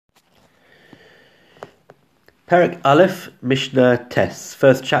Perek Aleph, Mishnah Tes,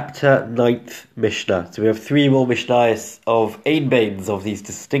 first chapter, 9th Mishnah. So we have three more Mishnahs of Ein Bains of these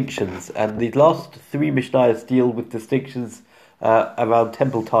distinctions, and the last three Mishnahs deal with distinctions around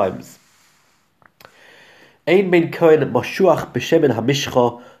temple times. Ein Bain Kohen Mashuach B'Shemen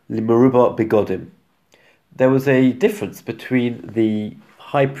HaMishcha Limeruba Begodim. There was a difference between the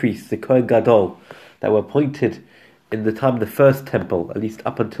high priests, the Kohen Gadol, that were appointed in the time of the first temple, at least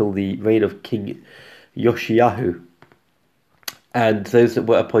up until the reign of King Yoshiyahu, and those that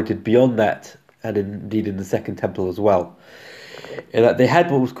were appointed beyond that, and indeed in the second temple as well. In that they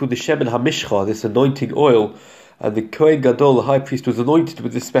had what was called the Shemen HaMishcha, this anointing oil, and the Kohen Gadol, the high priest, was anointed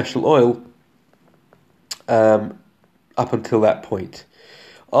with this special oil up until that point.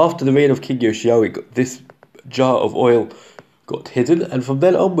 After the reign of King Yoshiyahu, this jar of oil got hidden, and from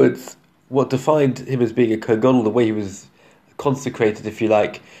then onwards, what defined him as being a Kohen Gadol, the way he was consecrated, if you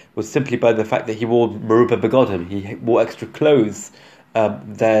like, was simply by the fact that he wore Meruba Begodim. He wore extra clothes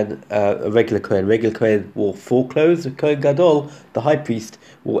than a regular Kohen. Regular Kohen wore 4 clothes. A Kohen Gadol, the high priest,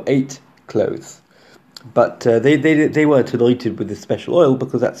 wore 8 clothes. But they weren't anointed with this special oil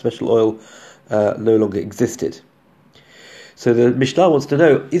because that special oil no longer existed. So the Mishnah wants to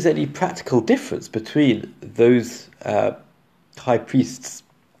know, is there any practical difference between those high priests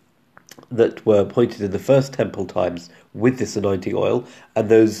that were appointed in the first temple times with this anointing oil and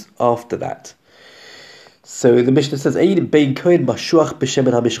those after that? So the Mishnah says, there's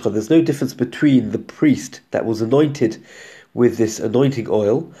no difference between the priest that was anointed with this anointing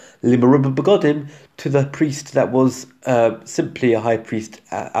oil, limeruba begodim, to the priest that was simply a high priest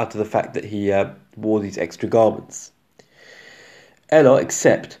out of the fact that he wore these extra garments. Elo,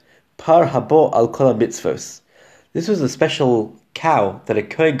 except par habo al kol mitzvos. This was a special cow that a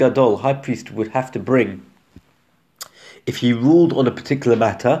Kohen Gadol, high priest, would have to bring if he ruled on a particular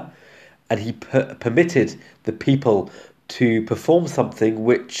matter and he permitted the people to perform something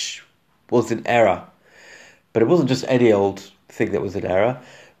which was in error. But it wasn't just any old thing that was in error,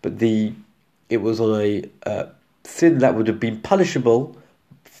 but it was on a sin that would have been punishable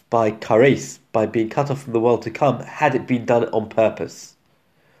by kares, by being cut off from the world to come, had it been done on purpose.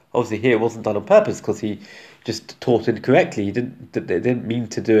 Obviously here it wasn't done on purpose because he just taught incorrectly. They didn't mean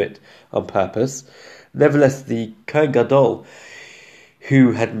to do it on purpose. Nevertheless, the Kohen Gadol,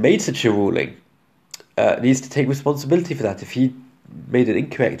 who had made such a ruling, needs to take responsibility for that. If he made an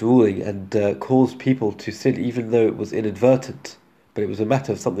incorrect ruling and caused people to sin, even though it was inadvertent, but it was a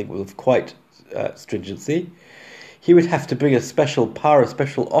matter of something with quite stringency, he would have to bring a special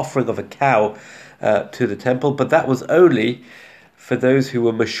offering of a cow to the temple, but that was only for those who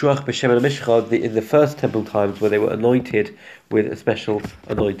were Mashuach B'Shem HaMishcha in the first temple times, where they were anointed with a special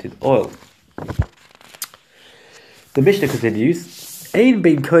anointed oil. The Mishnah continues, Ein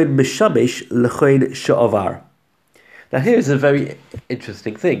bein kohen mishamesh lechoin she'avar. Now here is a very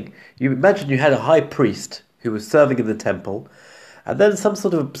interesting thing. You imagine you had a high priest who was serving in the temple, and then some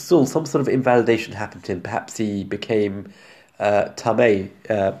sort of psul, some sort of invalidation happened to him. Perhaps he became tamei,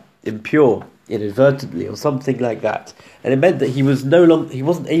 impure, inadvertently, or something like that, and it meant that he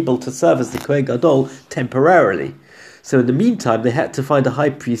wasn't able to serve as the Kohen Gadol temporarily. So in the meantime, they had to find a high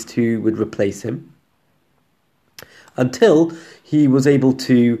priest who would replace him until he was able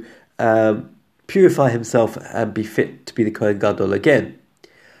to purify himself and be fit to be the Kohen Gadol again.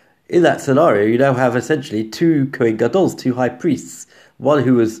 In that scenario, you now have essentially 2 Kohen Gadols, 2 high priests, one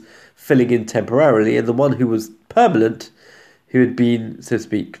who was filling in temporarily and the one who was permanent, who had been, so to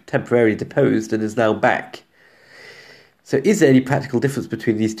speak, temporarily deposed and is now back. So is there any practical difference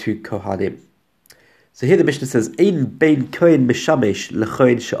between these 2 Kohanim? So here the Mishnah says, Ein bein Kohen mishamesh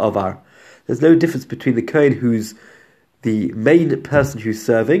lechoin she'avar. There's no difference between the Kohen who's the main person who's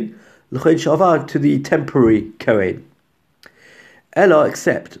serving, lechoin she'avar, to the temporary Kohen. Ella,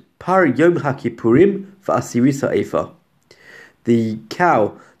 except par yom haKippurim v'asirisa ephah. The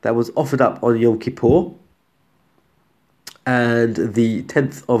cow that was offered up on Yom Kippur and the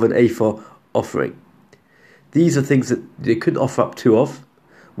 10th of an ephah offering. These are things that they couldn't offer up 2 of.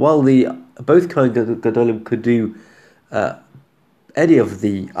 While both Kohen Gadolim could do any of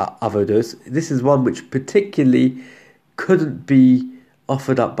the avodos, this is one which particularly couldn't be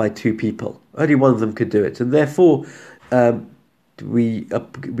offered up by 2 people. Only one of them could do it, and therefore we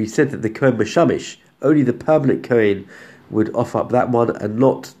said that the Kohen Meshamish, only the permanent Kohen would offer up that one and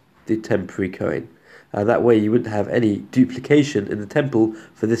not the temporary Kohen. That way you wouldn't have any duplication in the temple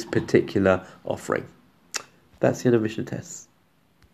for this particular offering. That's the end of Mishnah Tes.